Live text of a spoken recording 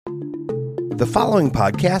The following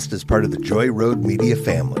podcast is part of the Joy Road Media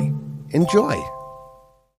family. Enjoy.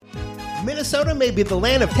 Minnesota may be the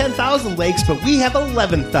land of 10,000 lakes, but we have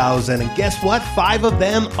 11,000. And guess what? 5 of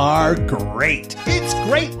them are great. It's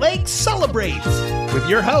Great Lakes Celebrates with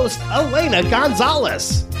your host, Elena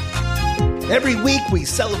Gonzalez. Every week we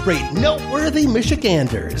celebrate noteworthy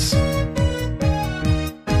Michiganders.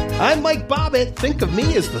 I'm Mike Bobbitt. Think of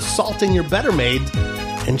me as the salt in your Better Maid.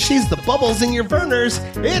 And she's the bubbles in your Vernors.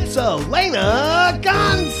 It's Elena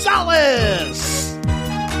Gonzalez!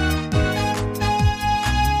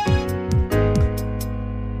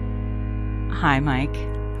 Hi, Mike.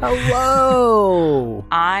 Hello!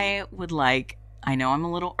 I know I'm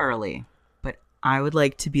a little early, but I would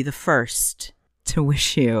like to be the first to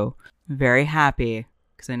wish you very happy,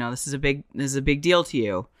 because I know this is a big deal to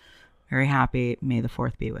you. Very happy. May the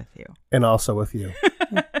 4th be with you. And also with you.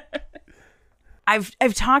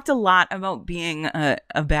 I've talked a lot about being a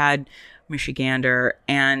bad Michigander,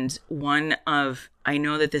 and I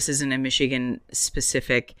know that this isn't a Michigan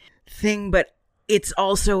specific thing, but it's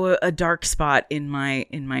also a dark spot in my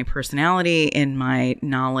personality, in my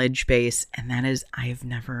knowledge base, and that is I've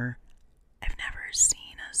never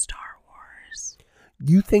seen a Star Wars.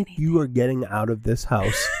 You think you are getting out of this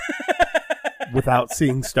house without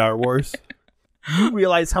seeing Star Wars? You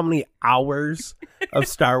realize how many hours of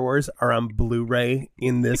Star Wars are on Blu-ray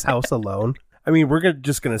in this house alone? I mean, we're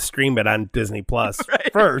just going to stream it on Disney Plus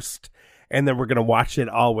first, and then we're going to watch it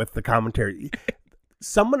all with the commentary.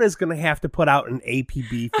 Someone is going to have to put out an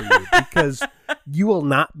APB for you because you will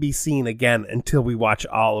not be seen again until we watch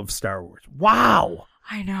all of Star Wars. Wow.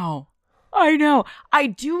 I know. I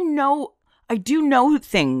do know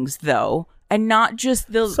things, though. And not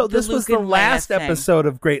just the So this Luke was the and Leia last thing. episode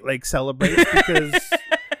of Great Lakes Celebrates because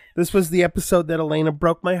this was the episode that Elena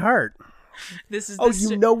broke my heart. This is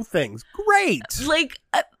you know things. Great.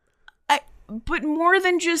 But more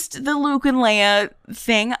than just the Luke and Leia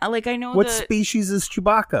thing. I know What species is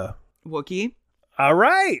Chewbacca? Wookiee. All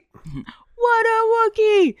right. What a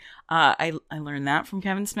Wookiee! I learned that from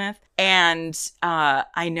Kevin Smith, and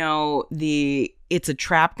I know it's a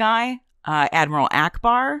trap guy. Admiral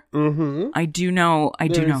Akbar. Mm-hmm. I do know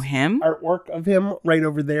him. Artwork of him right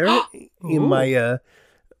over there in my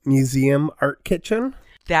museum art kitchen.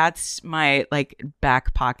 That's my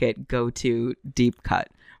back pocket go-to deep cut,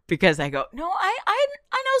 because I go, no, I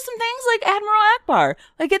know some things like Admiral Akbar,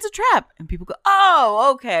 it's a trap, and people go,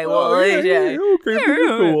 oh, okay, well, okay,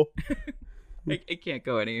 cool. I can't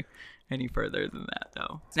go any further than that,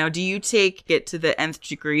 though. Now, do you take it to the nth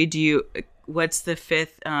degree? What's the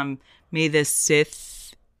 5th? May the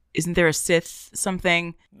Sith, isn't there a Sith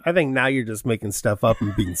something? I think now you're just making stuff up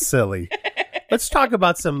and being silly. Let's talk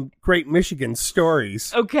about some great Michigan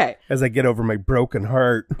stories. Okay. As I get over my broken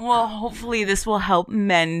heart. Well, hopefully this will help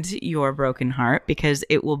mend your broken heart, because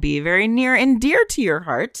it will be very near and dear to your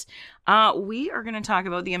heart. We are going to talk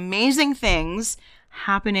about the amazing things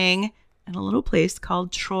happening in a little place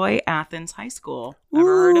called Troy Athens High School. Ever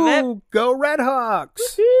heard of it? Go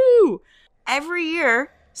Redhawks! Woohoo! Every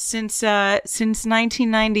year since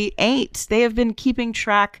 1998, they have been keeping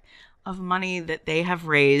track of money that they have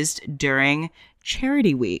raised during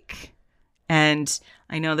Charity Week. And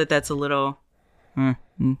I know that that's a little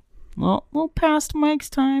past Mike's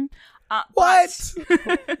time. What?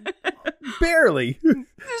 Barely.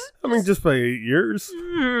 I mean, just by 8 years.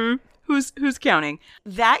 Who's counting?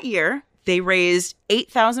 That year, they raised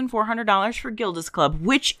 $8,400 for Gilda's Club,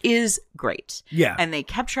 which is great. Yeah. And they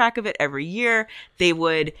kept track of it every year. They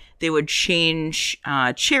would change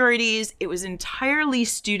charities. It was entirely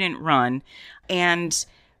student run. And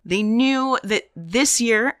they knew that this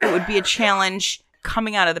year it would be a challenge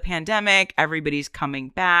coming out of the pandemic. Everybody's coming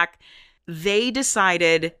back. They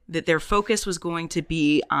decided that their focus was going to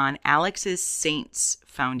be on Alex's Saints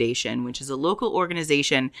Foundation, which is a local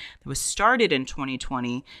organization that was started in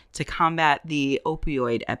 2020 to combat the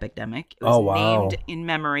opioid epidemic. It was named in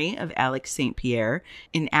memory of Alex St. Pierre,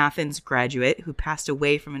 an Athens graduate who passed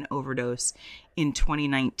away from an overdose in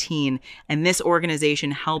 2019. And this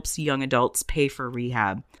organization helps young adults pay for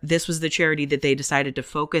rehab. This was the charity that they decided to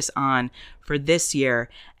focus on for this year.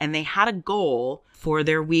 And they had a goal for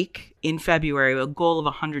their week in February, a goal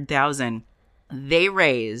of $100,000. They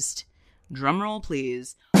raised, drumroll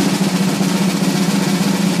please,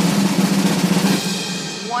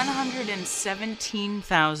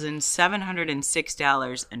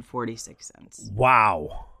 $117,706.46.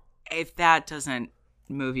 Wow. If that doesn't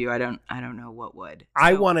move you, I don't know what would.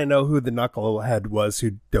 I want to know who the knucklehead was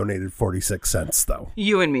who donated 46 cents, though.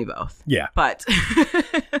 You and me both. Yeah. But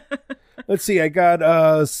let's see. I got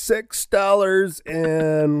 $6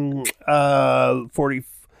 and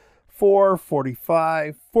 44,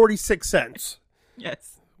 45, 46 cents.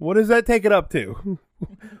 Yes. What does that take it up to?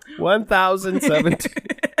 1,017.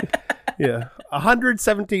 Yeah.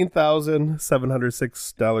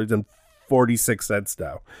 $117,706.46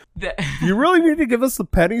 now. You really need to give us the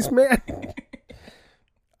pennies, man?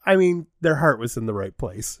 I mean, their heart was in the right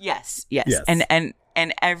place. Yes. Yes. And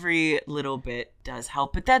every little bit does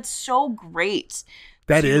help. But that's so great.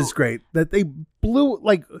 That is great. That they blew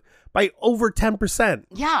like by over 10%.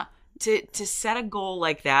 Yeah. To set a goal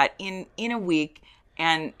like that in a week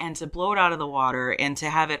and to blow it out of the water and to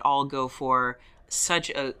have it all go for such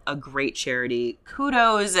a great charity.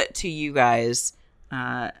 Kudos to you guys.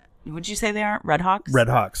 What'd you say they are? Red Hawks? Red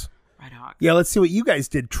Hawks. Red Hawks. Yeah, let's see what you guys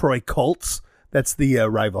did. Troy Colts. That's the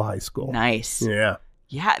rival high school. Nice. Yeah.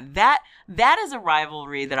 Yeah, that is a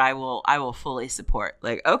rivalry that I will fully support.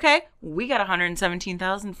 Like, okay, we got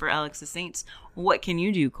 117,000 for Alex the Saints. What can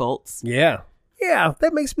you do, Colts? Yeah. Yeah,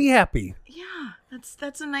 that makes me happy. Yeah,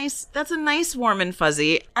 that's a nice warm and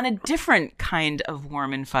fuzzy. On a different kind of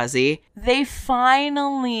warm and fuzzy, they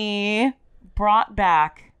finally brought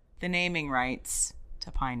back the naming rights to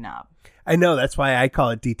Pine Knob. I know, that's why I call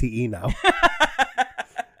it DTE now.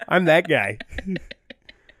 I'm that guy.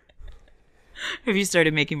 Have you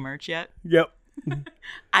started making merch yet? Yep.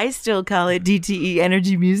 I still call it DTE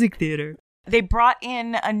Energy Music Theater. They brought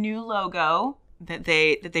in a new logo that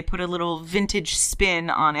they put a little vintage spin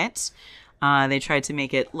on it. They tried to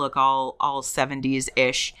make it look all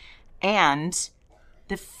 70s-ish. And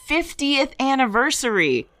the 50th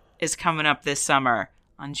anniversary is coming up this summer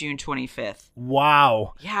on June 25th.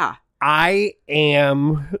 Wow. Yeah. I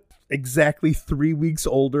am exactly 3 weeks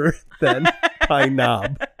older than Pine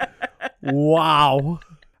Knob. Wow.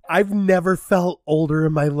 I've never felt older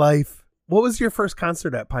in my life. What was your first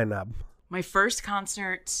concert at Pine Knob? My first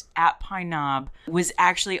concert at Pine Knob was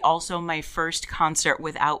actually also my first concert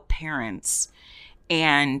without parents.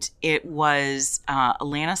 And it was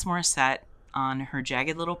Alanis Morissette on her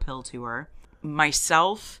Jagged Little Pill tour.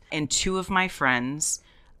 Myself and two of my friends,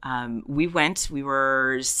 we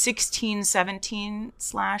were 16, 17 /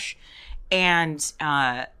 and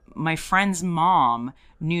my friend's mom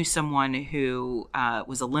knew someone who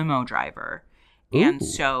was a limo driver. Ooh. And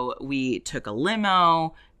so we took a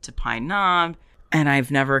limo to Pine Knob, and I've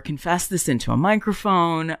never confessed this into a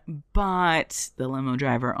microphone, but the limo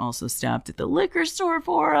driver also stopped at the liquor store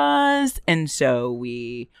for us. And so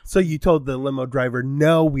So you told the limo driver,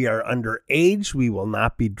 no, we are underage. We will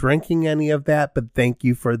not be drinking any of that, but thank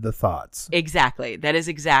you for the thoughts. Exactly. That is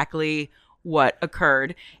exactly what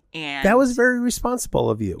occurred. And that was very responsible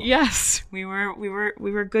of you. Yes, we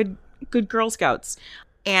were good Girl Scouts.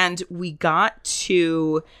 And we got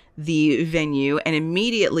to the venue and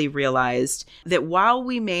immediately realized that while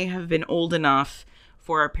we may have been old enough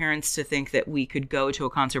for our parents to think that we could go to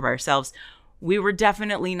a concert by ourselves, we were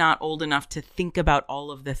definitely not old enough to think about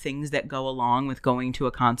all of the things that go along with going to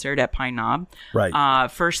a concert at Pine Knob.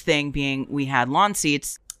 Right. First thing being we had lawn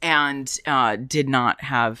seats and did not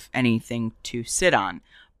have anything to sit on.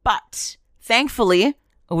 But thankfully,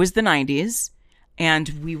 it was the 90s. And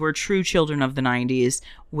we were true children of the 90s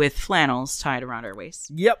with flannels tied around our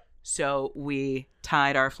waists. Yep. So we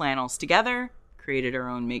tied our flannels together, created our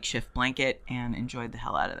own makeshift blanket, and enjoyed the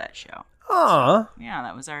hell out of that show. Aw. So, yeah,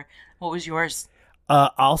 that was what was yours?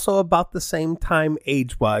 Also about the same time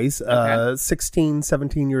age-wise, Okay. 16,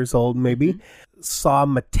 17 years old maybe, saw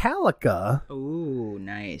Metallica. Ooh,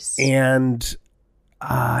 nice. And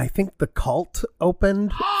I think The Cult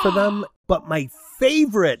opened for them. But my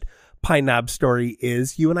favorite Pine Knob story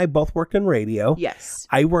is you and I both worked in radio. Yes.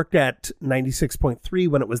 I worked at 96.3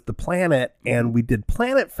 when it was The Planet, and we did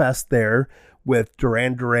Planet Fest there with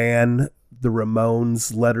Duran Duran, the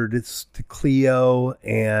Ramones, Letter to Cleo,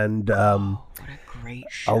 and what a great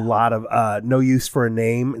show. a lot of No Use for a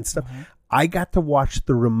Name and stuff. Mm-hmm. I got to watch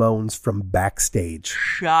the Ramones from backstage.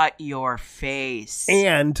 Shut your face.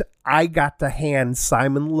 And I got to hand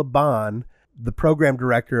Simon LeBon, the program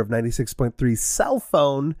director of 96.3's cell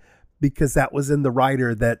phone, because that was in the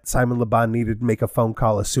rider that Simon LeBon needed to make a phone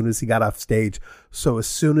call as soon as he got off stage. So as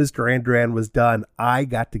soon as Duran Duran was done, I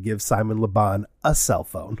got to give Simon LeBon a cell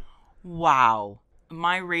phone. Wow.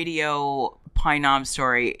 My radio Pine Knob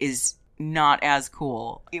story is not as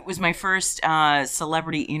cool. It was my first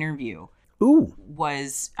celebrity interview. Ooh.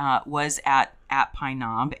 Was at Pine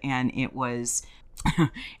Knob, and it was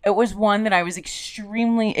it was one that I was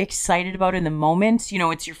extremely excited about in the moment. You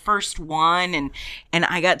know, it's your first one, and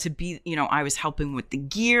I got to be, you know, I was helping with the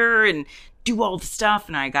gear and do all the stuff,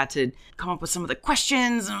 and I got to come up with some of the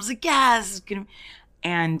questions, and I was like, yeah, this is gonna.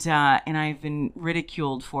 And I've been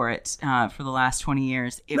ridiculed for it for the last 20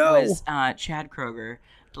 years. It No. was Chad Kroger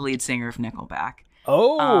the lead singer of Nickelback.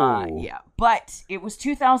 Oh. Yeah. But it was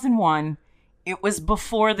 2001. It was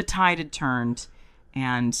before the tide had turned,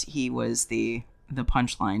 and he was the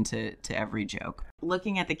punchline to every joke.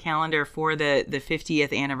 Looking at the calendar for the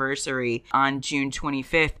 50th anniversary on June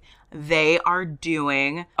 25th, they are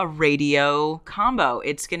doing a radio combo.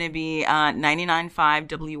 It's going to be 99.5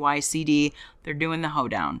 WYCD. They're doing the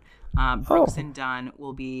hoedown. Brooks and Dunn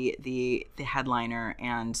will be the headliner,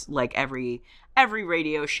 and like every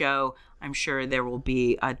radio show, I'm sure there will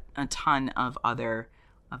be a ton of other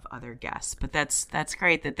guests. But that's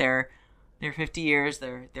great that they're 50 years.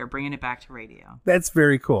 They're bringing it back to radio. That's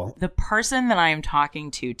very cool. The person that I am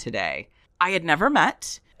talking to today, I had never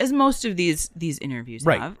met, as most of these interviews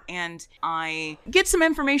have, and I get some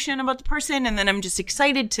information about the person, and then I'm just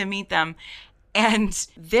excited to meet them. And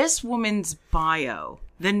this woman's bio,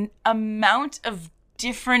 the amount of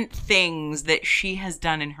different things that she has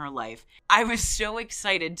done in her life, I was so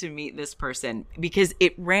excited to meet this person because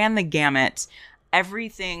it ran the gamut.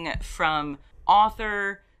 Everything from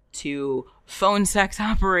author to phone sex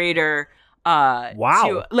operator,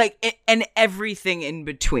 wow, to and everything in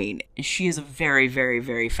between. She is a very, very,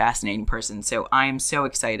 very fascinating person. So I am so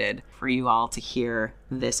excited for you all to hear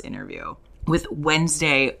this interview with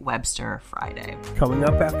Wednesday Webster Friday. Coming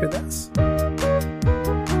up after this.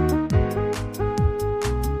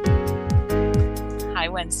 Hi,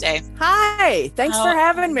 Wednesday. Hi. Thanks for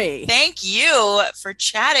having me. Thank you for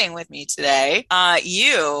chatting with me today.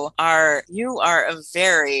 You are a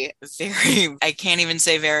very, very, I can't even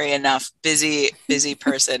say very enough, busy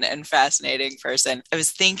person and fascinating person. I was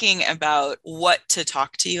thinking about what to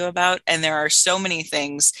talk to you about, and there are so many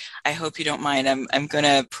things. I hope you don't mind. I'm going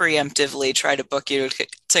to preemptively try to book you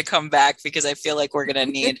to come back because I feel like we are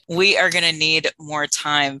going to need more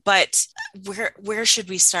time. But where should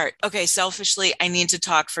we start? Okay, selfishly, I need to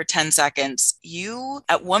talk for 10 seconds. You,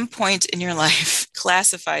 at one point in your life,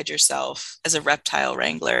 classified yourself as a reptile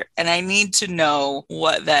wrangler, and I need to know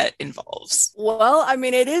what that involves. Well, I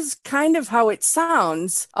mean, it is kind of how it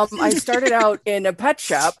sounds. I started out in a pet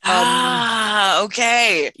shop.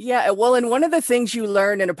 Okay. Yeah, well, and one of the things you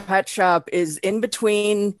learn in a pet shop is in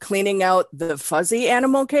between cleaning out the fuzzy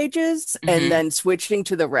animal cages and then switching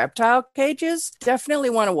to the reptile cages, definitely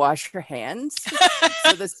want to wash your hands.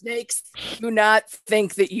 So the snakes do not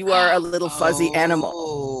think that you are a little fuzzy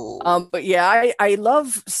animal. But yeah, I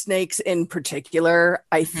love snakes in particular.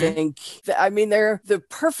 I think they're the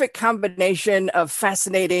perfect combination of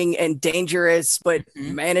fascinating and dangerous, but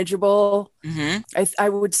manageable. I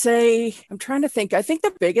would say, I'm trying to think. I think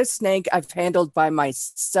the biggest snake I've handled by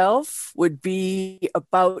myself would be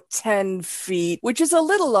about 10 feet, which is a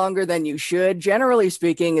little longer than you should. Generally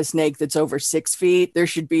speaking, a snake that's over 6 feet, there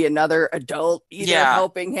should be another adult either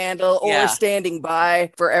helping handle or standing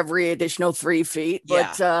by for every additional 3 feet.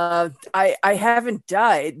 But I haven't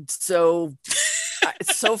died, so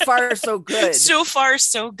so far so good. So far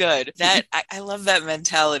so good. That I love that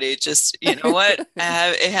mentality. Just, you know what?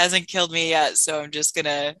 It hasn't killed me yet, so I'm just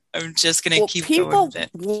gonna keep going with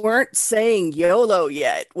it. People weren't saying YOLO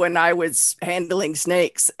yet when I was handling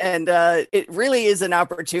snakes, and it really is an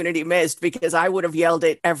opportunity missed because I would have yelled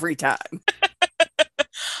it every time.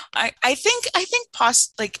 I think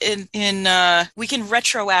we can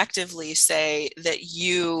retroactively say that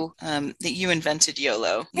you invented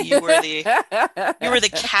YOLO. You were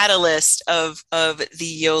the catalyst of the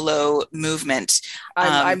YOLO movement.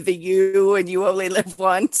 I'm the you, and you only live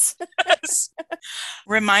once.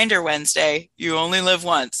 Reminder Wednesday, you only live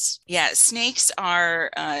once. Yeah, snakes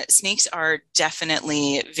are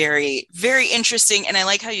definitely very, very interesting, and I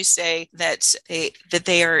like how you say that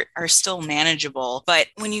they are still manageable. But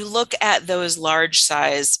when you look at those large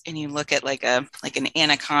size, and you look at like an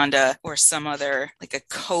anaconda or some other, like a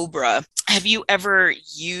cobra, have you ever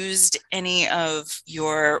used any of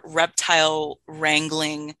your reptile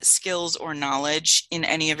wrangling skills or knowledge in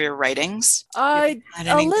any of your writings? A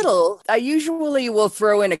little. I usually will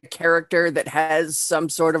throw in a character that has some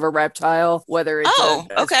sort of a reptile, whether it's a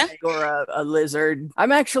snake or a lizard.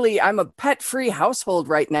 I'm a pet-free household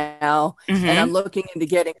right now, and I'm looking into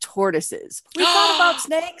getting tortoises. We thought about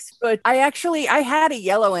snakes, but I had a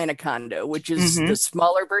yellow anaconda, which is the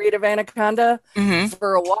smaller breed of anaconda,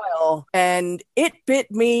 for a while, and it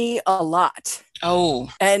bit me a lot.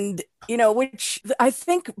 Oh. And, which I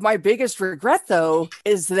think my biggest regret, though,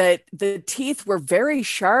 is that the teeth were very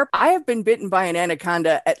sharp. I have been bitten by an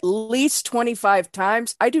anaconda at least 25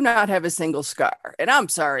 times. I do not have a single scar. And I'm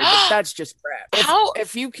sorry, but that's just crap. How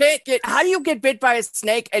do you get bit by a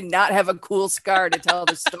snake and not have a cool scar to tell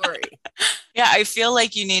the story? Yeah, I feel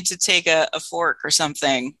like you need to take a fork or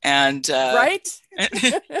something and right?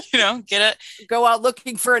 Get it. Go out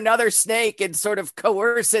looking for another snake and sort of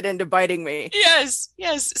coerce it into biting me. Yes.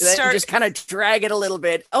 Then just kind of drag it a little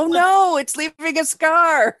bit. Oh no, it's leaving a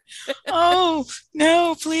scar. Oh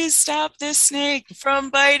no, please stop this snake from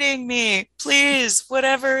biting me. Please,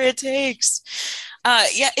 whatever it takes.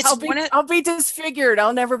 I'll be disfigured.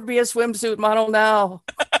 I'll never be a swimsuit model now.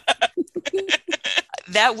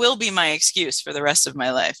 That will be my excuse for the rest of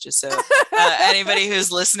my life. Just so anybody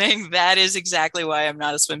who's listening, that is exactly why I'm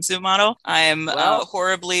not a swimsuit model. I am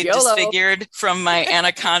horribly disfigured from my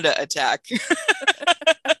anaconda attack.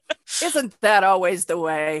 Isn't that always the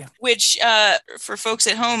way? Which, for folks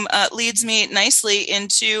at home, leads me nicely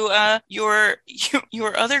into your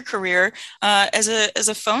other career as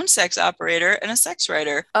a phone sex operator and a sex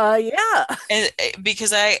writer. Yeah.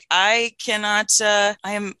 Because I cannot.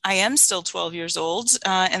 I am still 12 years old,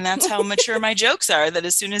 and that's how mature my jokes are. That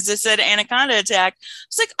as soon as it said anaconda attack,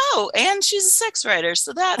 it's like, oh, and she's a sex writer,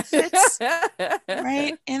 so that fits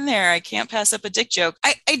right in there. I can't pass up a dick joke.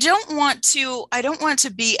 I don't want to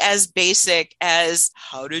be as basic as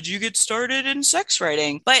how did you get started in sex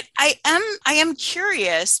writing, but I am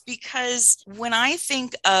curious, because when I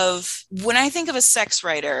think of a sex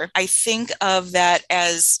writer, I think of that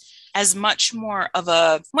as much more of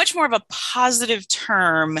a positive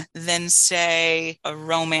term than, say, a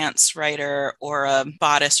romance writer or a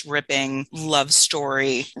bodice ripping love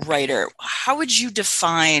story writer. How would you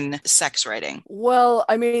define sex writing? Well,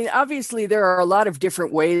 I mean, obviously there are a lot of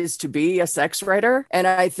different ways to be a sex writer, and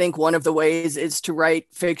I think one of the ways is to write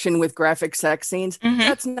fiction with graphic sex scenes. Mm-hmm.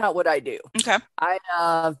 That's not what I do. Okay.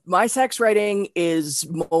 My sex writing is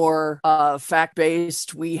more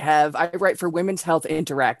fact-based. I write for Women's Health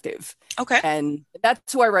Interactive. Okay. And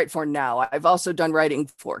that's who I write for now. I've also done writing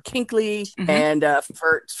for Kinkly and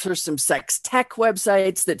for some sex tech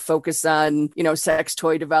websites that focus on, sex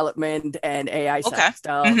toy development and AI sex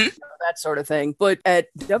stuff, that sort of thing. But at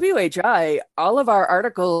WHI, all of our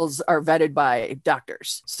articles are vetted by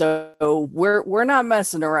doctors. So we're not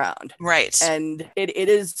messing around. Right. And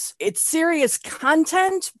it's serious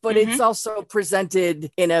content, but it's also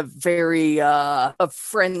presented in a very a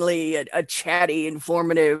friendly, a chatty,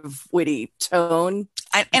 informative, witty tone.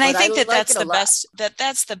 I think that's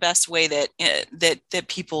the best way that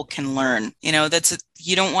people can learn.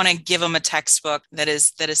 You don't want to give them a textbook that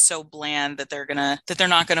is so bland that they're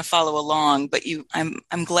not gonna follow along. But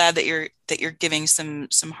I'm glad that you're giving some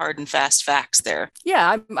hard and fast facts there.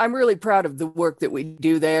 Yeah, I'm really proud of the work that we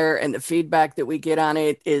do there, and the feedback that we get on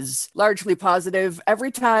it is largely positive.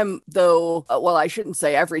 Every time, though, well, I shouldn't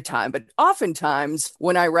say every time, but oftentimes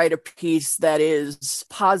when I write a piece that is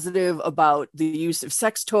positive about the use of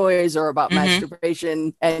sex toys or about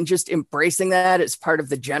masturbation, and just embracing that as part of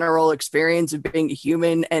the general experience of being a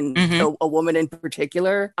human and a woman in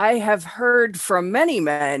particular, I have heard from many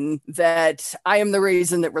men that I am the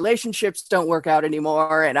reason that relationships don't work out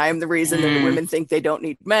anymore, and I am the reason that women think they don't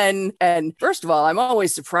need men. And first of all, I'm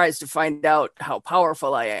always surprised to find out how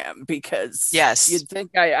powerful I am, because you'd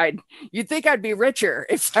think I'd be richer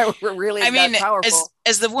if I were really that powerful.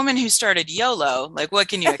 As the woman who started YOLO, like, what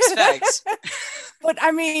can you expect? But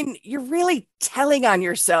I mean, you're really telling on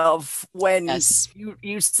yourself when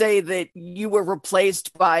you say that you were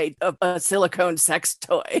replaced by a silicone sex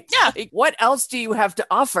toy. Yeah. Like, what else do you have to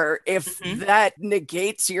offer if that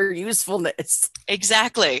negates your usefulness?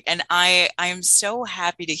 Exactly. And I'm so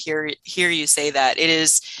happy to hear you say that.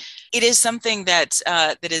 It is something that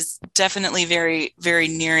is definitely very, very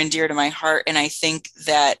near and dear to my heart. And I think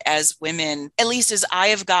that as women, at least as I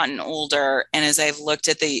have gotten older and as I've looked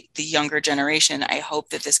at the younger generation, I hope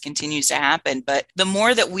that this continues to happen. But the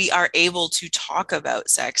more that we are able to talk about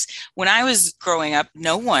sex, when I was growing up,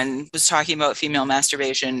 no one was talking about female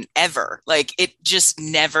masturbation ever. Like, it just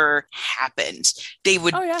never happened.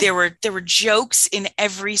 There were jokes in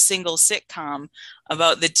every single sitcom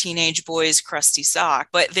about the teenage boy's crusty sock,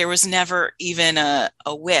 but there was never even a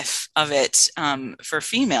whiff of it for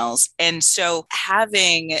females. And so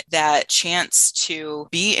having that chance to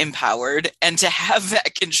be empowered and to have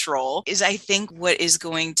that control is, I think, what is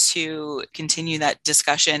going to continue that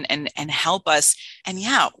discussion and help us. And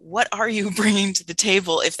what are you bringing to the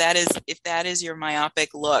table if that is your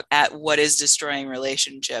myopic look at what is destroying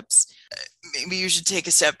relationships? Maybe you should take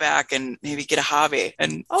a step back and maybe get a hobby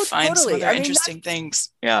and find some other interesting things.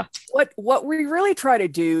 Yeah. What we really try to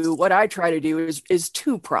do, what I try to do is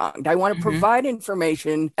two-pronged. I want to provide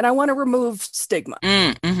information, and I want to remove stigma.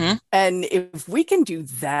 And if we can do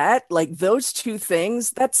that, like those two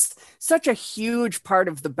things, that's such a huge part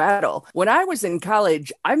of the battle. When I was in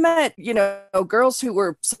college, I met, girls who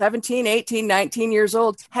were 17, 18, 19 years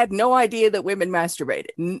old, had no idea that women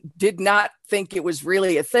masturbated, did not think it was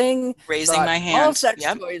really a thing. Raising Thought my hand. all sex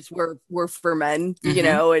Yep. toys were for men, Mhm. you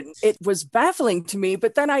know, and it was baffling to me.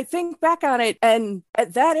 But then I think back on it, and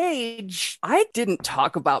at that age, I didn't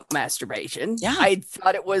talk about masturbation. Yeah. I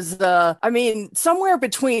thought it was, I mean, somewhere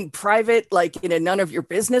between private, like in a none of your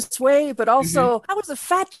business way, but also I was a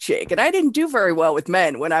fat chick and I didn't do very well with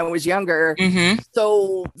men when I was younger. Mm-hmm.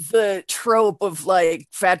 So the trope of like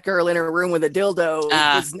fat girl in a room with a dildo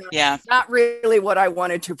was not really what I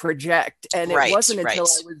wanted to project. And Right, it wasn't until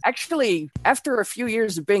I was actually, after a few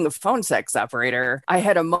years of being a phone sex operator, I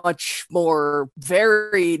had a much more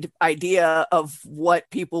varied idea of what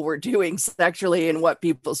people were doing sexually and what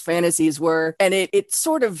people's fantasies were. And it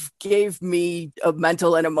sort of gave me a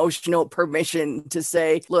mental and emotional permission to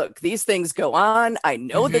say, look, these things go on. I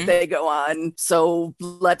know that they go on. So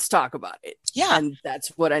let's talk about it. Yeah. And that's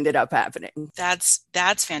what ended up happening. That's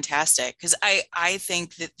fantastic, because I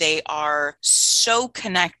think that they are so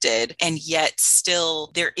connected, and yet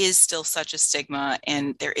still there is still such a stigma,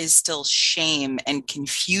 and there is still shame and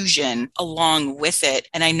confusion along with it.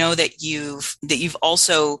 And I know that you've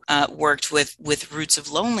also worked with Roots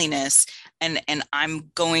of Loneliness. And I'm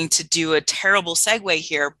going to do a terrible segue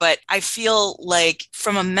here, but I feel like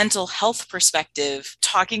from a mental health perspective,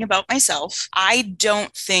 talking about myself, I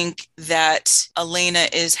don't think that Elena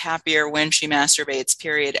is happier when she masturbates,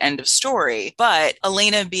 period, end of story. But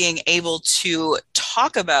Elena being able to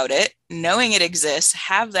talk about it, knowing it exists,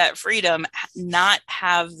 have that freedom, not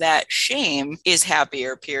have that shame, is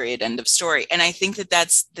happier, period, end of story. And I think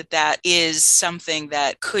that is something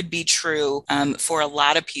that could be true for a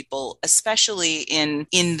lot of people, especially in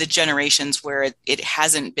the generations where it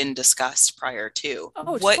hasn't been discussed prior to.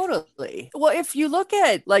 Oh, totally. Well, if you look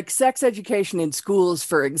at like sex education in schools,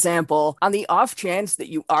 for example, on the off chance that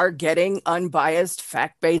you are getting unbiased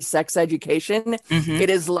fact-based sex education, it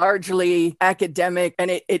is largely academic,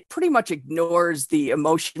 and it pretty much ignores the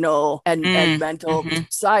emotional and mental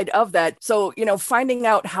side of that. So, you know, finding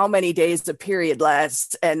out how many days a period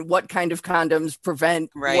lasts and what kind of condoms prevent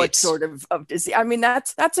what sort of disease. I mean,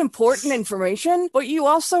 that's important information, but you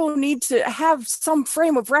also need to have some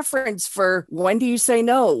frame of reference for when do you say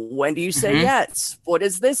no? When do you say yes? What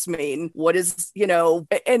does this mean? What is, you know,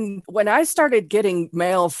 and when I started getting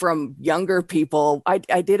mail from younger people, I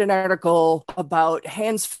did an article about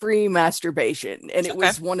hands-free masturbation, and it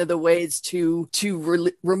was one of the ways to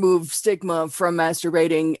remove stigma from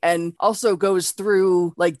masturbating, and also goes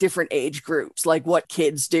through like different age groups, like what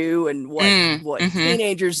kids do and what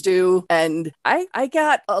teenagers do. And I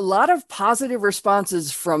got a lot of positive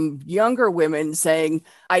responses from younger women saying,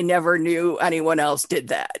 I never knew anyone else did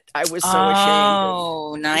that. I was so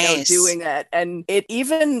ashamed of doing that. And it,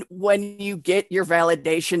 even when you get your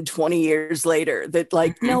validation 20 years later, that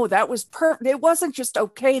like, no, that was perfect. It wasn't just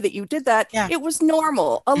okay that you did that. Yeah. It was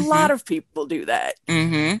normal. A lot of people do that,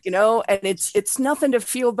 you know, and it's nothing to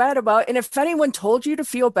feel bad about. And if anyone told you to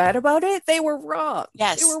feel bad about it, they were wrong.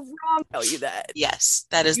 Yes. They were wrong to tell you that. Yes.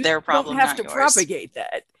 That is their problem. You don't have to propagate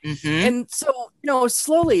that. And so, you know,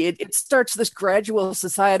 slowly it starts this gradual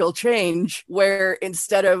societal change where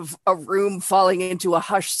instead of a room falling into a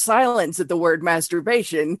hushed silence at the word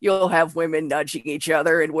masturbation, you'll have women nudging each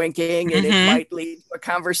other and winking, and it might lead to a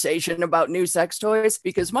conversation about new sex toys,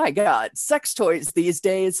 because my God, sex toys these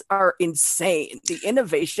days are insane. The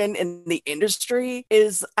innovation in the industry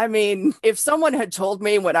is, I mean, if someone had told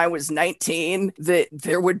me when I was 19 that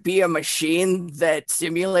there would be a machine that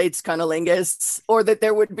simulates cunnilingus, or that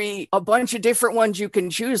there would be a bunch of different ones you can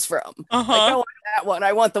choose from. Like, oh, I want that one.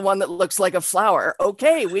 I want the one that looks like a flower.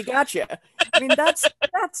 Okay, we got you. I mean, that's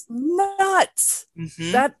nuts.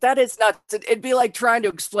 That is nuts. It'd be like trying to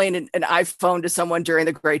explain an iPhone to someone during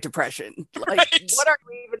the Great Depression. Like, what are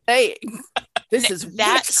we even saying? This is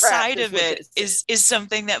that side of it is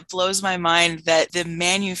something that blows my mind, that the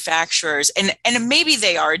manufacturers, and maybe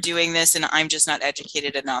they are doing this and I'm just not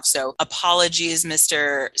educated enough. So apologies,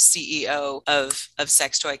 Mr. CEO of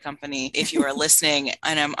Sex Toy Company, if you are listening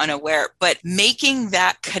and I'm unaware, but making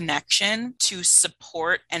that connection to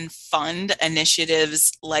support and fund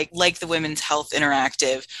initiatives like the Women's Health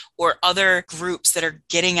Interactive or other groups that are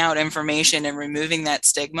getting out information and removing that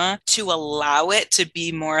stigma, to allow it to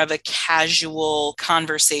be more of a casual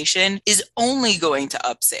conversation, is only going to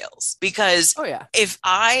up sales. Because if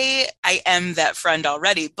I am that friend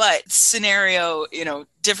already, but scenario, you know,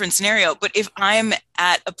 different scenario. But if I'm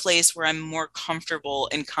at a place where I'm more comfortable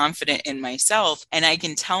and confident in myself, and I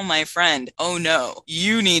can tell my friend, oh no,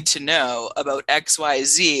 you need to know about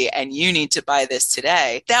XYZ and you need to buy this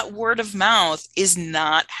today, that word of mouth is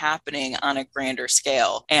not happening on a grander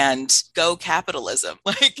scale. And go capitalism.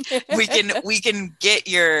 Like we can get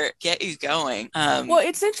you going. Well,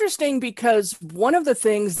 it's interesting because one of the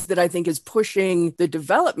things that I think is pushing the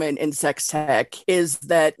development in sex tech is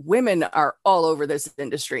that women are all over this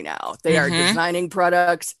industry now. They are designing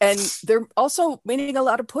products, and they're also meeting a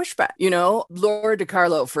lot of pushback. You know, Laura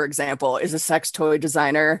DiCarlo, for example, is a sex toy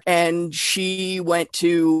designer, and she went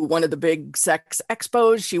to one of the big sex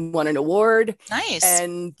expos. She won an award. Nice.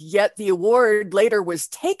 And yet the award later was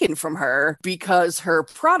taken from her because her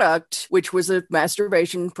product, which was a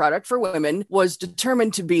masturbation product for women, was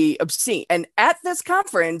determined to be obscene. And at this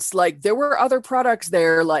conference, like, there were other products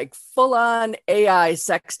there, like full-on AI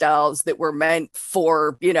sex dolls that were meant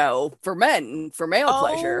for, you know, for men, for male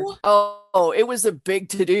pleasure. Oh, it was a big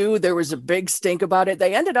to-do. There was a big stink about it.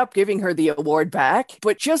 They ended up giving her the award back.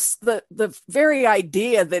 But just the very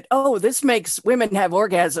idea that, oh, this makes women have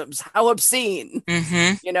orgasms, how obscene.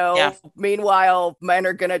 You know, meanwhile, men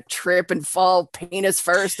are going to trip and fall penis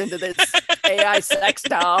first into this AI sex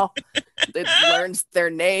doll that learns their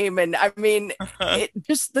name. And I mean, it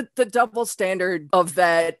just the double standard of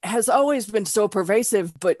that has always been so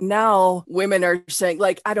pervasive. But now women are saying,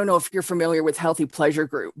 like, I don't know if you're familiar with Healthy Pleasure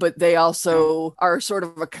Group, but they also are sort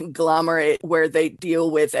of a conglomerate where they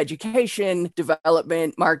deal with education,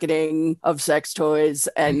 development, marketing of sex toys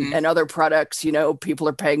and other products. You know, people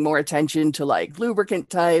are paying more attention to like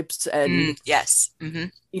lubricant types and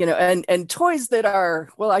you know, and toys that are,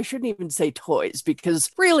 well, I shouldn't even say toys, because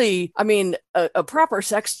really, I mean, a proper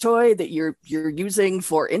sex toy that you're using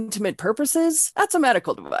for intimate purposes, that's a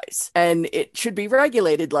medical device. And it should be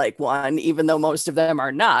regulated like one, even though most of them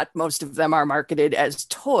are not. Most of them are marketed as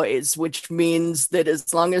toys, which means that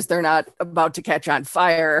as long as they're not about to catch on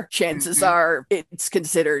fire, chances are it's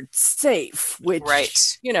considered safe,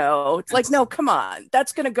 which, you know, it's like, no, come on,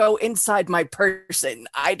 that's going to go inside my person.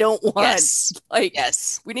 I don't want,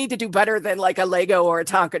 we need to do better than like a Lego or a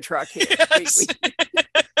Tonka truck here.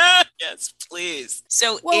 Yes, please.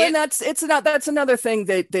 So, well, and that's another thing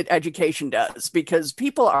that education does, because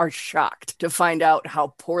people are shocked to find out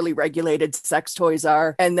how poorly regulated sex toys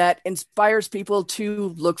are, and that inspires people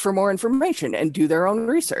to look for more information and do their own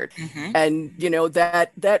research. And you know,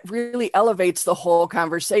 that really elevates the whole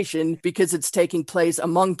conversation because it's taking place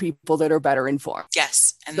among people that are better informed.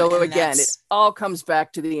 Yes. And again, it all comes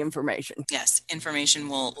back to the information. Yes, information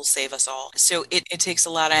will save us all. So it takes a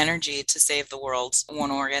lot of energy to save the world one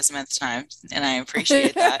orgasm at a time, and I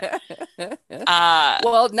appreciate that.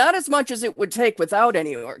 Well, not as much as it would take without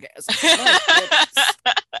any orgasm.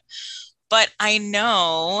 But I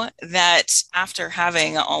know that after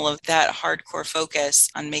having all of that hardcore focus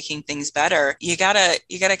on making things better, you gotta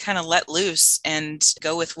kind of let loose and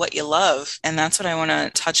go with what you love. And that's what I want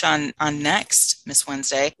to touch on next, Miss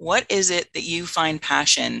Wednesday. What is it that you find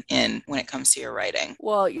passion in when it comes to your writing?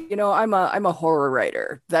 Well, you know, I'm a horror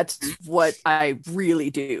writer. That's what I really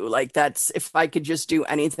do. Like, that's, if I could just do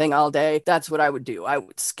anything all day, that's what I would do. I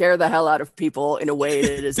would scare the hell out of people in a way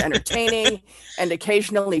that is entertaining and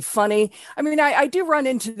occasionally funny. I mean, I do run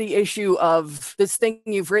into the issue of this thing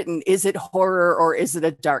you've written. Is it horror or is it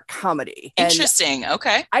a dark comedy? Interesting.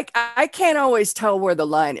 Okay. I can't always tell where the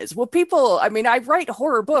line is. Well, people, I mean, I write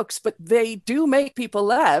horror books, but they do make people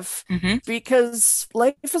laugh because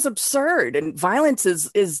life is absurd and violence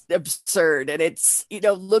is absurd. And it's, you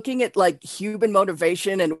know, looking at like human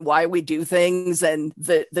motivation and why we do things and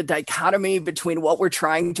the dichotomy between what we're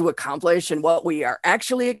trying to accomplish and what we are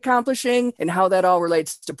actually accomplishing and how that all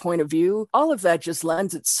relates to point of view. All of that just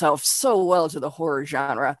lends itself so well to the horror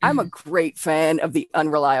genre. I'm a great fan of the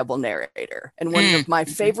unreliable narrator. And one of my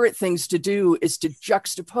favorite things to do is to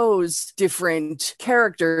juxtapose different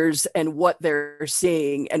characters and what they're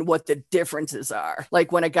seeing and what the differences are.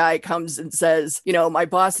 Like when a guy comes and says, you know, my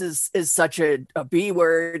boss is such a B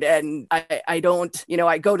word, and I don't, you know,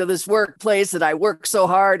 I go to this workplace and I work so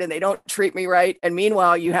hard and they don't treat me right. And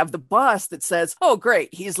meanwhile, you have the boss that says, oh,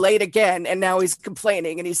 great, he's late again. And now he's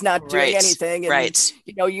complaining and he's not doing anything. And,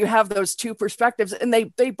 you know, you have those two perspectives and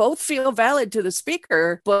they both feel valid to the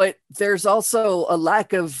speaker, but there's also a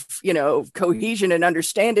lack of, you know, cohesion and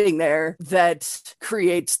understanding there that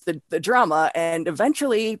creates the drama and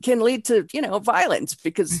eventually can lead to, you know, violence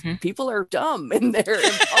because people are dumb and they're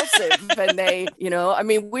impulsive and they, you know, I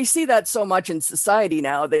mean, we see that so much in society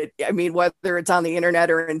now that, I mean, whether it's on the internet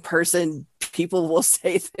or in person, people will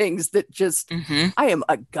say things that just, I am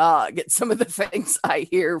agog at some of the things I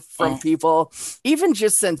hear from people, even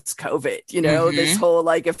just since COVID, this whole,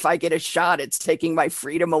 like, if I get a shot, it's taking my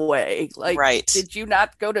freedom away. Like, did you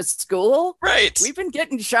not go to school? Right. We've been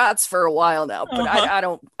getting shots for a while now, but I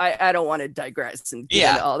don't want to digress and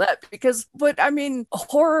get into all that but I mean,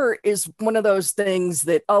 horror is one of those things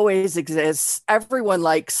that always exists. Everyone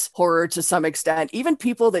likes horror to some extent. Even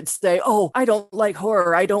people that say, "Oh, I don't like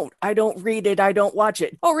horror. I don't read it. I don't watch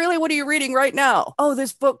it." Oh, really? What are you reading right now? Oh,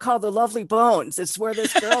 this book called The Lovely Bones. It's where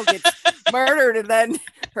this girl gets murdered and then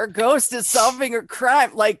her ghost is solving her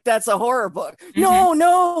crime. Like, that's a horror book.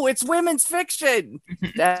 No, it's women's fiction.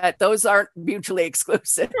 Those aren't mutually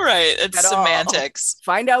exclusive. Right. It's semantics.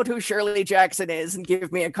 Find out who Shirley Jackson is and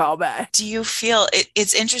give me a call back. Do you feel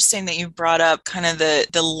it's interesting that you brought up kind of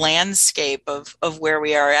the landscape of where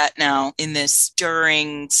we are at now in this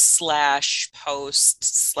during /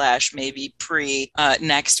 post / maybe pre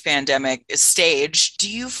next pandemic stage? Do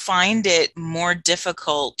you find it more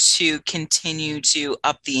difficult to continue to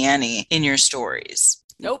up the ante in your stories?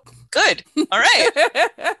 Nope. Good. All right.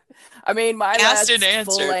 I mean, my last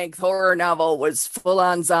full-length horror novel was Full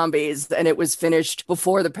On Zombies, and it was finished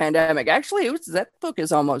before the pandemic. Actually, that book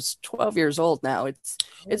is almost 12 years old now.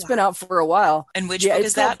 It's been out for a while. And which book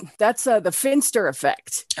is that? That's The Finster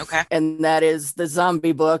Effect. Okay. And that is the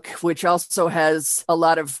zombie book, which also has a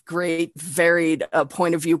lot of great, varied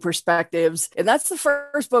point of view perspectives. And that's the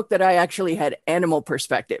first book that I actually had animal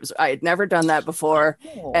perspectives. I had never done that before.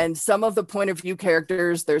 Oh. And some of the point of view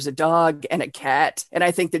characters, there's a dog and a cat. And I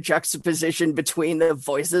think the juxtaposition between the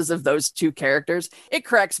voices of those two characters, it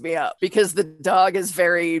cracks me up because the dog is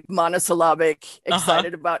very monosyllabic,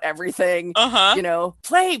 excited about everything,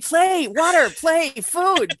 play, water, play,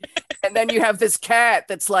 food. And then you have this cat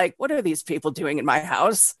that's like, what are these people doing in my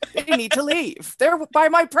house? They need to leave. They're by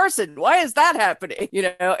my person. Why is that happening?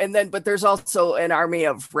 But there's also an army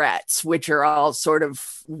of rats, which are all sort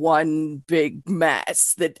of one big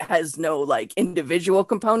mess that has no like individual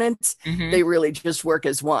components. They really just work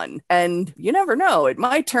as one. And you never know. It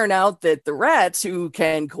might turn out that the rats who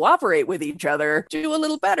can cooperate with each other do a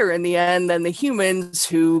little better in the end than the humans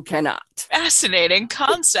who cannot. Fascinating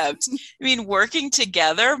concept. I mean, working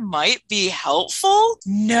together might be helpful?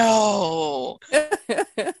 No.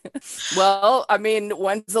 Well, I mean,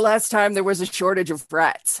 when's the last time there was a shortage of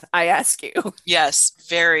rats? I ask you. Yes,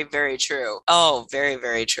 very, very true. Oh, very,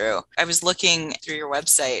 very true. I was looking through your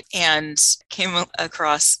website and came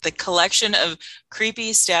across the collection of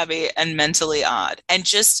creepy, stabby, and mentally odd. And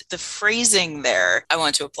just the phrasing there, I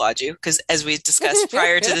want to applaud you because as we discussed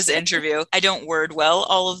prior to this interview, I don't word well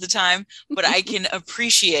all of the time, but I can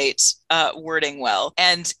appreciate wording well.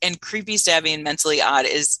 And creepy, stabby, and mentally odd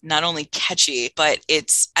is not only catchy, but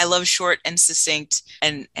I love short and succinct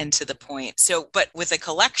and to the point. So, but with a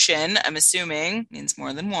collection, I'm assuming means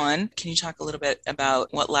more than one. Can you talk a little bit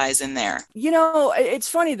about what lies in there? It's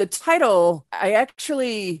funny. The title,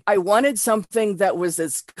 I wanted something that was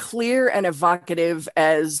as clear and evocative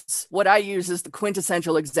as what I use as the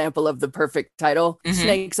quintessential example of the perfect title,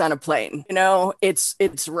 Snakes on a Plane.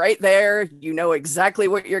 It's right there. You know exactly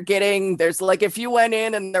what you're getting. There's like, if you went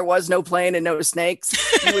in and there was no plane and no snakes,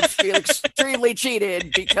 you would feel extremely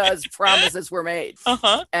cheated because promises were made.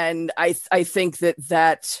 And I think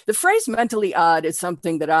that the phrase mentally odd is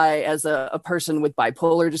something that I, as a person with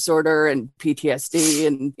bipolar disorder and PTSD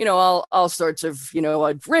and, all sorts of,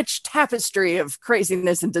 a rich tapestry of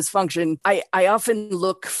craziness and dysfunction, I often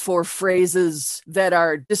look for phrases that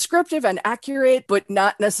are descriptive and accurate, but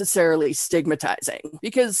not necessarily stigmatizing.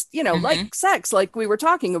 Because, like sex, like we were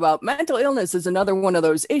talking about, mental illness is another one of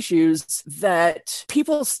those issues that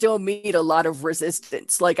people still meet a lot of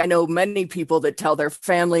resistance. Like I know many people that tell their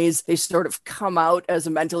families they sort of come out as a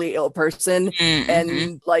mentally ill person.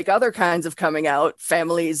 And like other kinds of coming out,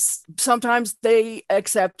 families, sometimes they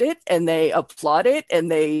accept it and they applaud it and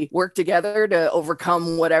they work together to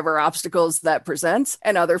overcome whatever obstacles that presents.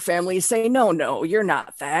 And other families say, no, you're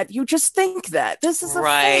not that. You just think that. This is a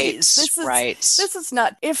phase. This is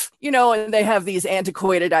not, and they have these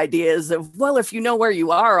antiquated ideas of, well, if you know where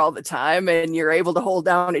you are all the time and you're able to hold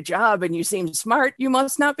down a job and you seem smart, you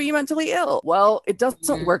must not be mentally ill. Well, it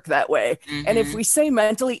doesn't work that way. And if we say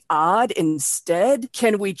mentally odd instead,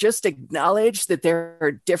 can we just acknowledge that there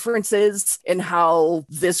are differences in how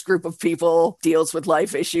this group of people deals with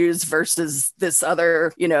life issues versus this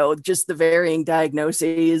other, just the varying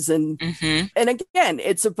diagnoses. And again,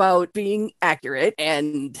 it's about being accurate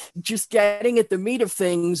and just getting at the meat of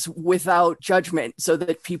things without judgment so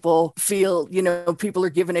that people feel, people are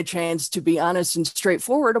given a chance to be honest and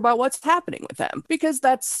straightforward about what's happening with them. Because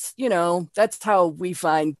that's how we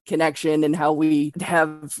find connection and how we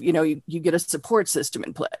have, you get a support system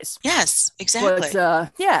in place. Yes, exactly.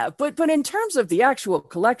 But in terms of the actual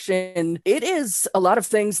collection, it is a lot of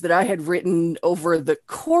things that I had written over the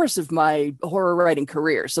course of my horror writing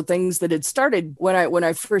career. So things that had started when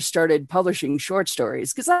I first started publishing short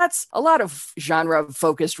stories, because that's a lot of genre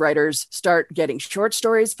focused writers start getting short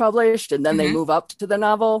stories published and then they move up to the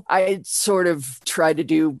novel. I sort of tried to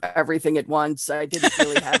do everything at once. I didn't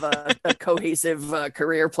really have a cohesive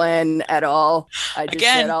career plan at all. I just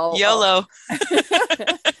Again, YOLO.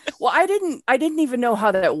 Well, I didn't even know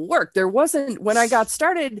how that worked. There wasn't, when I got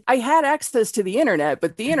started, I had access to the internet,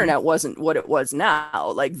 but the internet wasn't what it was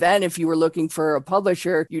now. Like then, if you were looking for a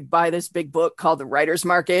publisher, you'd buy this big book called The Writer's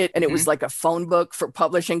Market, and it was like a phone book for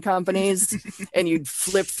publishing companies. And you'd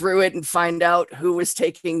flip through it and find out who was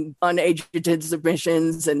taking unagented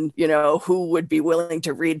submissions and, who would be willing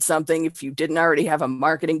to read something if you didn't already have a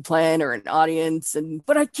marketing plan or an audience.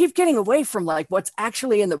 But I keep getting away from like what's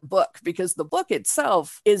actually in the book, because the book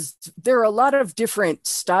itself there are a lot of different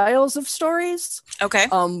styles of stories. Okay.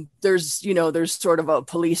 There's sort of a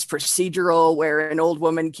police procedural where an old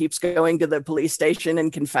woman keeps going to the police station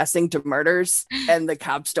and confessing to murders and the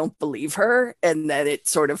cops don't believe her. And then it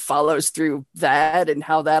sort of follows through that and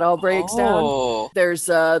how that all breaks down. There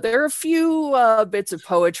are a few bits of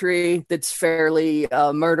poetry that's fairly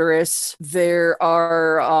murderous. There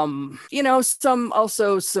are,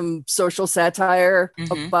 some social satire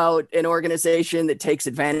about an organization that takes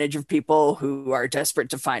advantage of people who are desperate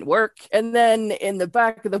to find work. And then in the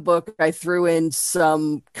back of the book, I threw in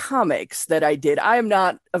some comics that I did. I am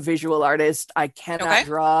not a visual artist. I cannot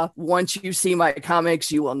draw. Once you see my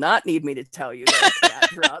comics, you will not need me to tell you that I cannot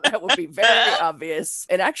draw. That would be very obvious.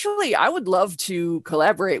 And actually, I would love to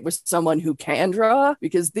collaborate with someone who can draw,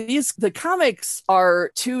 because the comics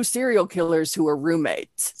are two serial killers who are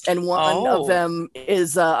roommates. And one of them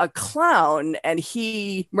is a clown, and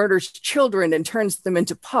he murders children and turns them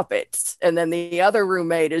into puppets. And then the other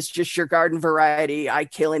roommate is just your garden variety, I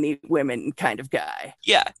kill and eat women kind of guy.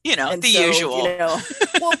 Yeah, the usual.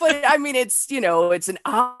 Well, but I mean, it's an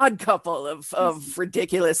odd couple of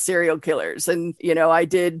ridiculous serial killers. And, I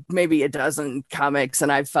did maybe a dozen comics,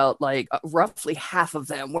 and I felt like roughly half of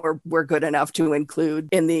them were good enough to include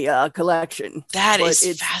in the collection. That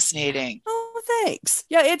is fascinating. Oh, thanks.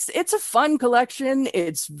 Yeah, it's a fun collection.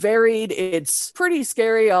 It's varied. It's pretty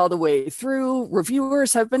scary all the way through.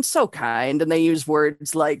 Reviewers have been so kind, and they use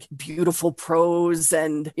words like beautiful prose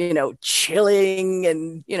and, chilling.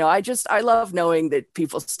 And, I love knowing that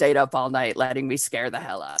people stayed up all night letting me scare the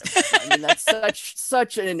hell out of them. I mean, that's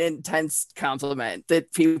such an intense compliment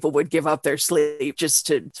that people would give up their sleep just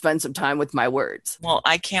to spend some time with my words. Well,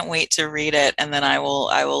 I can't wait to read it, and then I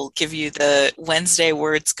will give you the Wednesday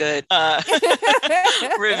Words Good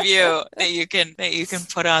review that you can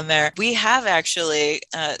put on there. We have actually,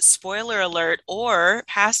 spoiler alert or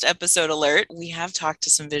past episode alert, we have talked to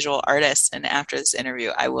some visual artists, and after this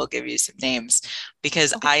interview, I will give you some names,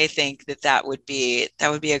 because I think that would be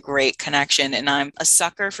a great connection. And I'm a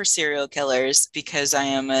sucker for serial killers because I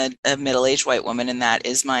am a middle-aged white woman, and that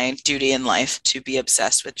is my duty in life, to be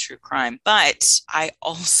obsessed with true crime. But I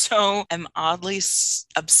also am oddly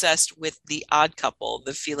obsessed with the Odd Couple,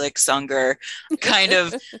 the Felix Unger kind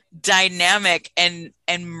of dynamic, and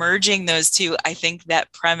merging those two. I think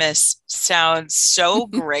that premise sounds so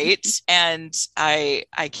great, and I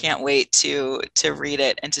can't wait to read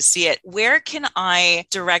it and to see it. Where can I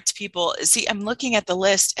direct people? See, I'm looking at the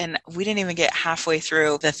list, and we didn't even get halfway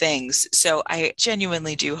through the things. So I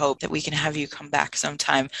genuinely do hope that we can have you come back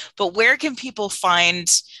sometime. But where can people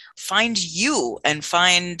find you and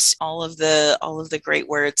find all of the great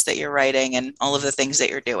words that you're writing and all of the things that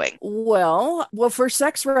you're doing? Well, for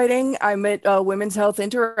sex writing, I'm at Women's Health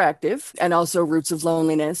Interactive and also Roots of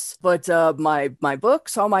Loneliness. But my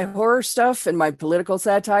books, all my horror stuff and my political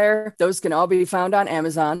satire, those can all be found on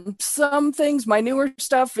Amazon. Some things, my newer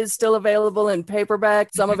stuff is still available in paperback.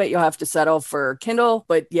 Some of it you'll have to settle for Kindle.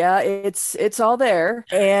 But yeah, it's all there.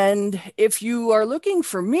 And if you are looking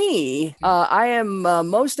for me, I am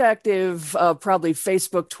most active, probably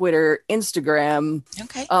Facebook, Twitter, Instagram.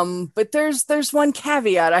 Okay. But there's one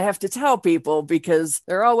caveat I have to tell people, because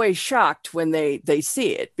they're always shocked when they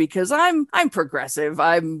see it, because I'm progressive.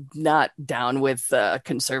 I'm not down with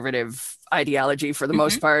conservative ideology for the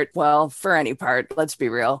most part. Well, for any part, let's be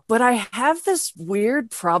real. But I have this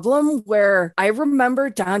weird problem where I remember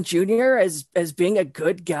Don Jr. as being a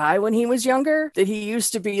good guy when he was younger, that he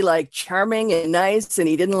used to be like charming and nice and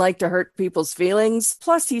he didn't like to hurt people's feelings.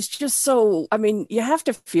 Plus, he's just so, I mean, you have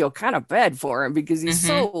to feel kind of bad for him because he's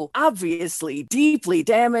so obviously deeply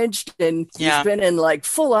damaged and he's been in like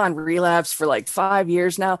full on relapse for like 5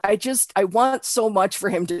 years now. I want so much for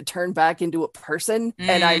him to turn back into a person,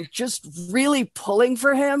 and I'm just really pulling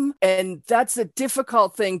for him. And that's a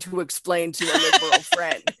difficult thing to explain to a liberal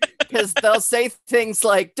friend. Because they'll say things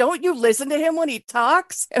like, don't you listen to him when he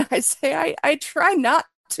talks? And I say, I try not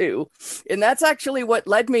to. And that's actually what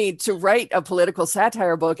led me to write a political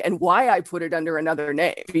satire book and why I put it under another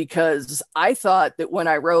name. Because I thought that when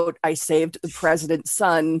I wrote I Saved the President's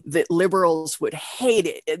Son, that liberals would hate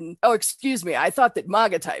it. And I thought that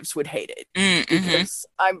MAGA types would hate it. Because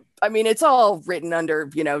I mean, it's all written under,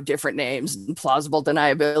 different names and plausible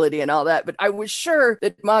deniability and all that. But I was sure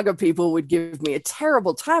that MAGA people would give me a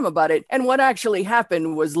terrible time about it. And what actually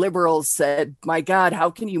happened was liberals said, my God,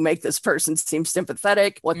 how can you make this person seem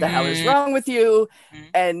sympathetic? What the hell is wrong with you?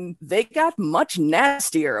 And they got much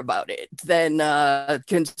nastier about it than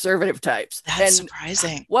conservative types. That's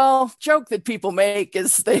surprising. Well, joke that people make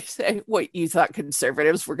is they say, wait, you thought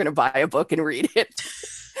conservatives were going to buy a book and read it?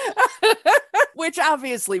 Which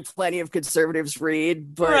obviously plenty of conservatives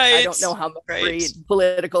read, but I don't know how much read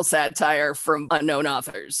political satire from unknown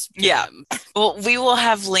authors. Yeah. Well, we will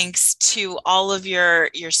have links to all of your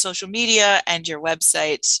social media and your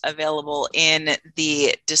website available in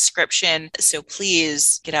the description. So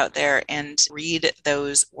please get out there and read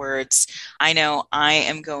those words. I know I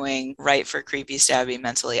am going right for Creepy, Stabby,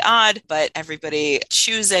 Mentally Odd, but everybody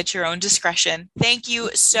choose at your own discretion. Thank you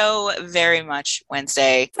so very much,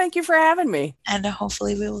 Wednesday. Thank you for having me. And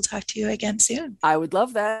hopefully we will talk to you again soon. I would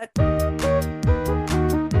love that.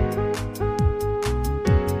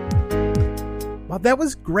 Well, that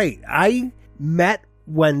was great. I met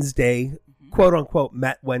Wednesday, quote unquote,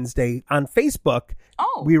 met Wednesday on Facebook.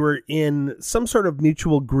 Oh. We were in some sort of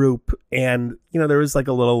mutual group and, there was like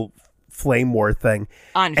a little flame war thing.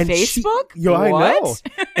 On Facebook? I know.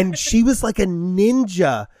 And she was like a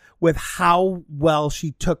ninja with how well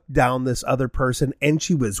she took down this other person. And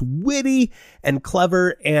she was witty and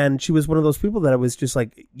clever. And she was one of those people that I was just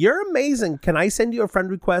like, you're amazing. Can I send you a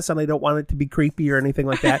friend request? And I don't want it to be creepy or anything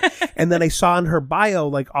like that. And then I saw in her bio,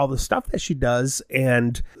 like all the stuff that she does.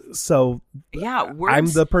 And so I'm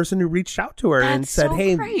the person who reached out to her and said,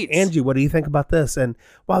 hey, great. Angie, what do you think about this? And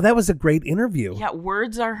wow, that was a great interview. Yeah,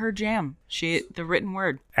 words are her jam. The written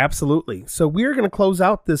word. Absolutely. So we're going to close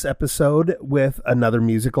out this episode with another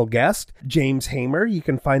musical guest, James Hamer. You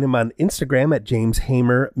can find him on Instagram at James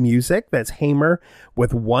Hamer Music. That's Hamer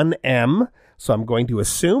with one M. So I'm going to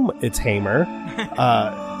assume it's Hamer.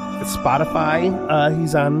 Spotify,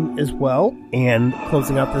 he's on as well. And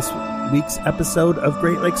closing out this week's episode of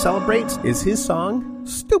Great Lakes Celebrates is his song,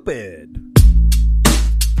 Stupid.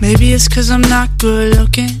 Maybe it's 'cause I'm not good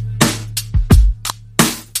looking.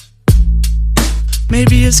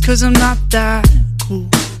 Maybe it's 'cause I'm not that cool.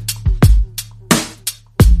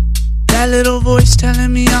 That little voice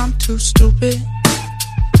telling me I'm too stupid.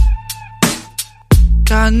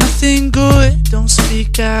 Got nothing good, don't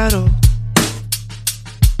speak at all.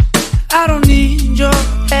 I don't need your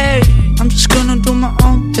aid, I'm just gonna do my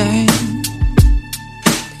own thing.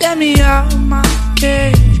 Let me out of my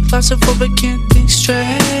cage, claustrophobic, can't think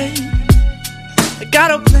straight. I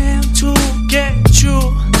got a plan to get you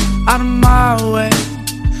out of my way.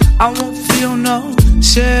 I won't feel no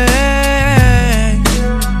shame.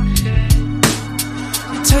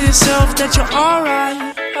 Tell yourself that you're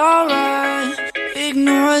alright, alright.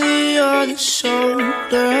 Ignore the other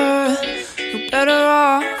shoulder. You're better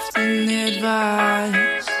off than the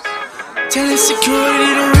advice. Tell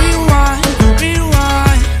insecurity to rewind,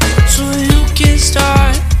 rewind, so you can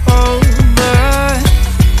start over.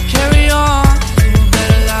 Carry on to a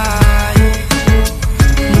better life.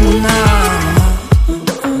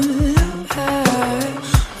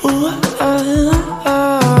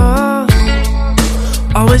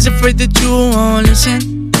 Always afraid that you won't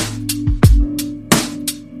listen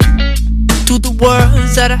to the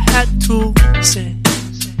words that I had to say.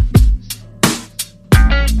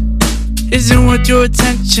 Isn't worth your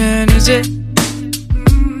attention, is it?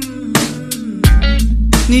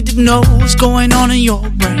 Need to know what's going on in your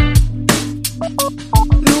brain.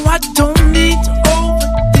 No, I don't need to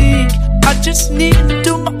overthink. I just need to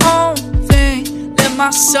do my own thing. Let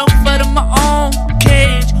myself out of my own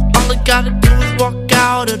cage. All I gotta do is walk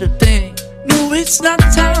out of the thing. No, it's not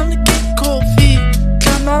time to get cold feet.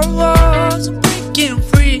 Climb my walls, I'm breaking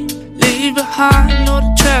free. Lay leave behind all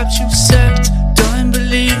the traps you set. Don't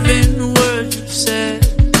believe in the words you said.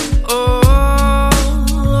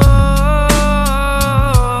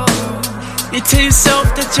 You tell yourself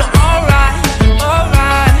that you're alright,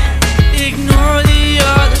 alright. Ignore the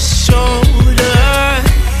other shoulder.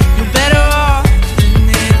 You're better off than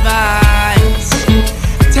advice.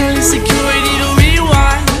 Tell insecurity to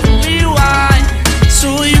rewind, rewind, so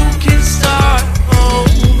you can start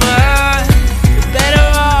over. You're better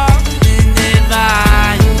off than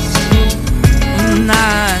advice.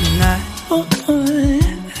 Nah, nah.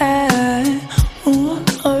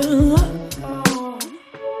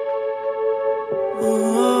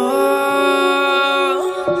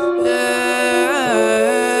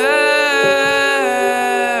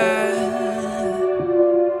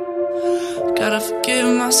 Gotta forgive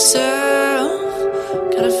myself.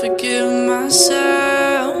 Gotta forgive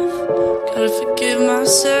myself. Gotta forgive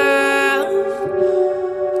myself.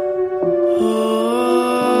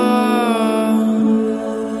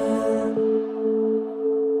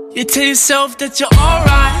 You tell yourself that you're alright.